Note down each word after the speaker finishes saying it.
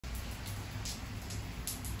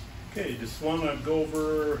Okay, just want to go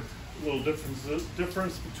over a little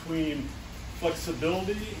difference between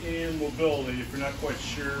flexibility and mobility if you're not quite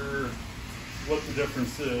sure what the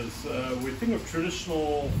difference is. We think of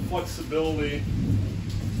traditional flexibility,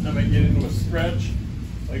 I might get into a stretch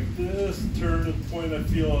like this, turn at the point I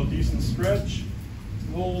feel a decent stretch,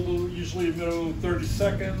 hold usually a minimum of 30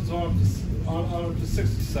 seconds on up to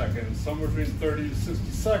 60 seconds, somewhere between 30 to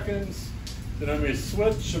 60 seconds. Then I may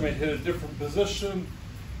switch, I may hit a different position,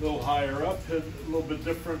 a little higher up, hit a little bit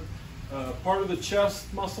different part of the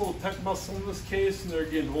chest muscle, pec muscle in this case, and there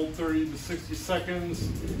again, hold 30 to 60 seconds.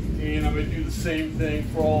 And I'm going to do the same thing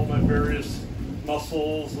for all my various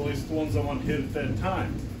muscles, at least the ones I want to hit at that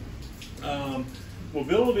time.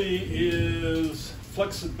 Mobility is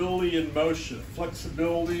flexibility in motion.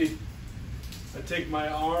 Flexibility, I take my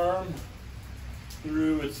arm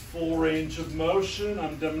through its full range of motion,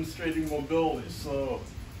 I'm demonstrating mobility. So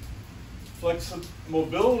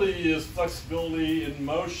mobility is flexibility in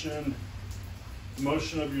motion,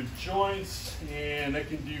 motion of your joints, and I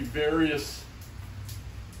can do various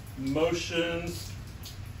motions.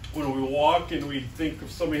 When we walk and we think of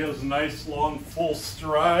somebody who has a nice long full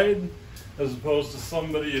stride, as opposed to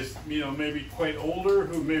somebody is, maybe quite older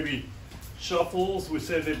who maybe shuffles, we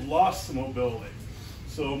say they've lost some mobility.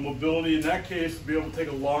 So mobility in that case would be able to take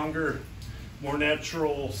a longer, more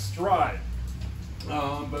natural stride.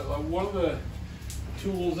 But one of the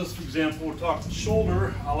tools, just for example, we're talking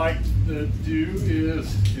shoulder, I like to do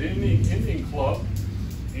is an Indian club.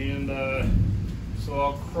 And so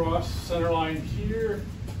I'll cross center line here.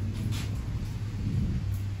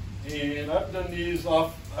 And I've done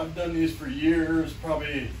these for years,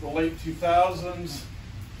 probably the late 2000s.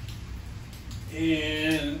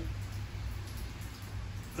 And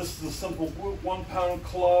this is a simple 1 pound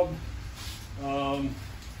club.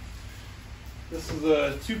 This is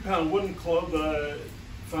a 2 pound wooden club that,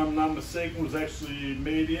 if I'm not mistaken, was actually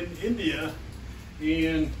made in India.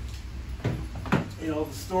 And the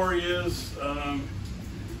story is,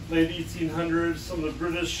 late 1800s, some of the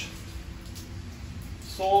British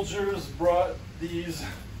soldiers brought these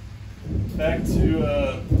back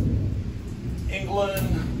to England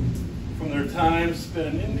from their time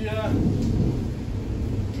spent in India.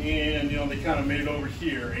 And they kind of made it over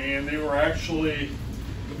here, and they were actually,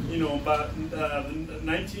 about the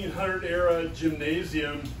 1900 era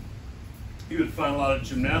gymnasium. You would find a lot of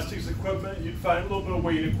gymnastics equipment. You'd find a little bit of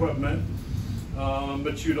weight equipment,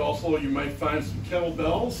 but you might find some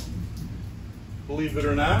kettlebells. Believe it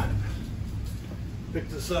or not, pick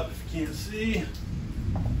this up if you can't see,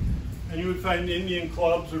 and you would find Indian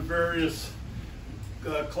clubs or various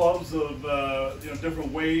clubs of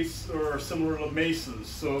different weights or similar to maces.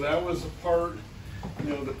 So that was a part,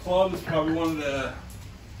 the club is probably one of the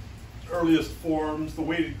earliest forms, the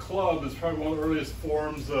weighted club is probably one of the earliest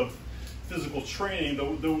forms of physical training that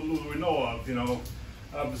we know of,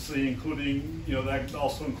 obviously including, that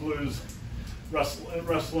also includes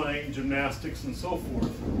wrestling, gymnastics, and so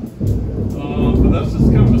forth. But that's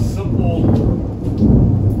just kind of a simple,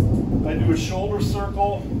 I do a shoulder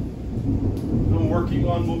circle, I'm working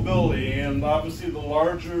on mobility, and obviously the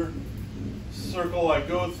larger circle I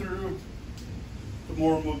go through, the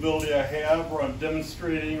more mobility I have, or I'm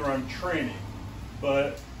demonstrating, or I'm training.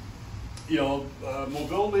 But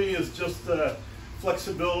mobility is just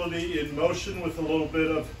flexibility in motion with a little bit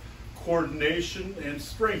of coordination and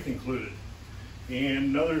strength included.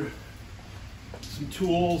 And some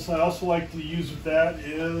tools I also like to use with that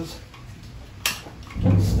is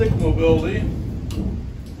stick mobility.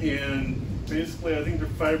 And basically, I think they're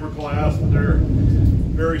fiberglass, but they're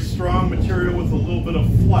very strong material with a little bit of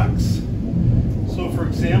flex. So, for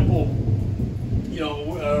example,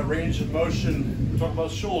 range of motion, we're talking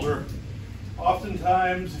about shoulder.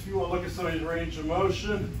 Oftentimes, if you want to look at somebody's range of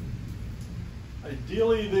motion,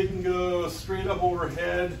 ideally they can go straight up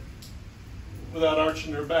overhead without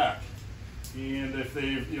arching their back. And if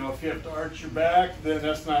if you have to arch your back, then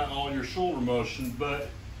that's not all your shoulder motion. But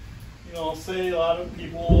say a lot of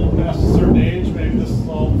people past a certain age, maybe this is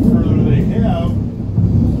all the further they have.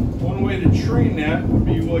 One way to train that would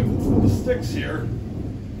be like with the sticks here.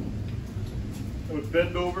 I would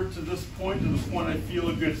bend over to this point I feel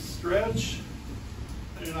a good stretch.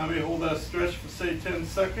 And I may hold that stretch for say 10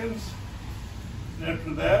 seconds. And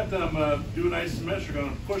after that, I'm going to do an isometric. I'm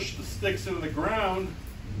going to push the sticks into the ground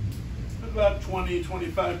with about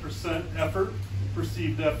 20-25% effort,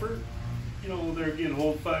 perceived effort. There again,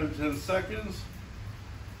 hold 5 to 10 seconds.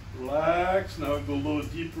 Relax. Now I go a little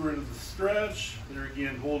deeper into the stretch. There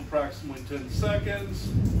again, hold approximately 10 seconds.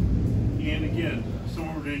 And again,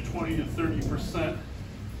 somewhere between 20 to 30%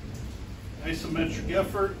 isometric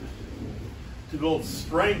effort. to build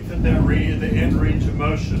strength at that range, the end range of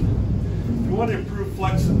motion. If you want to improve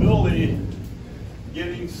flexibility,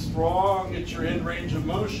 getting strong at your end range of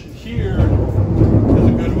motion here is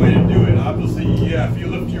a good way to do it. Obviously, yeah, if you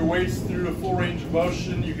lift your weights through a full range of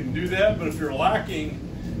motion, you can do that, but if you're lacking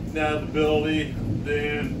that ability,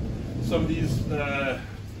 then some of these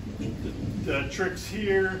tricks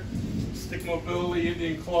here, stick mobility,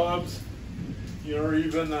 Indian clubs, you know, or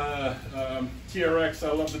even TRX.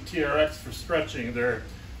 I love the TRX for stretching.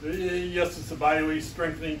 Yes, it's a bodyweight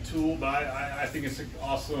strengthening tool, but I think it's an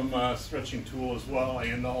awesome stretching tool as well,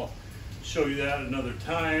 and I'll show you that another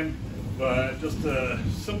time. But just a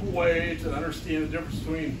simple way to understand the difference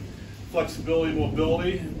between flexibility and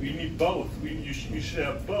mobility. We need both. You should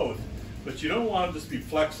have both. But you don't want to just be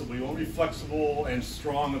flexible. You want to be flexible and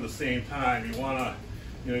strong at the same time. You want to,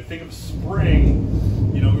 you know, think of a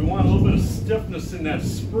spring. You know, we want a little bit of stiffness in that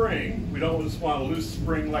spring. We don't just want a loose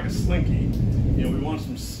spring like a slinky. You know, we want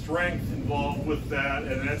some strength involved with that,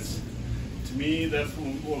 and that's, to me, that's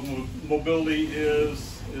what mobility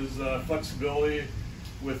is flexibility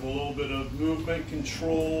with a little bit of movement,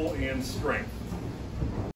 control, and strength.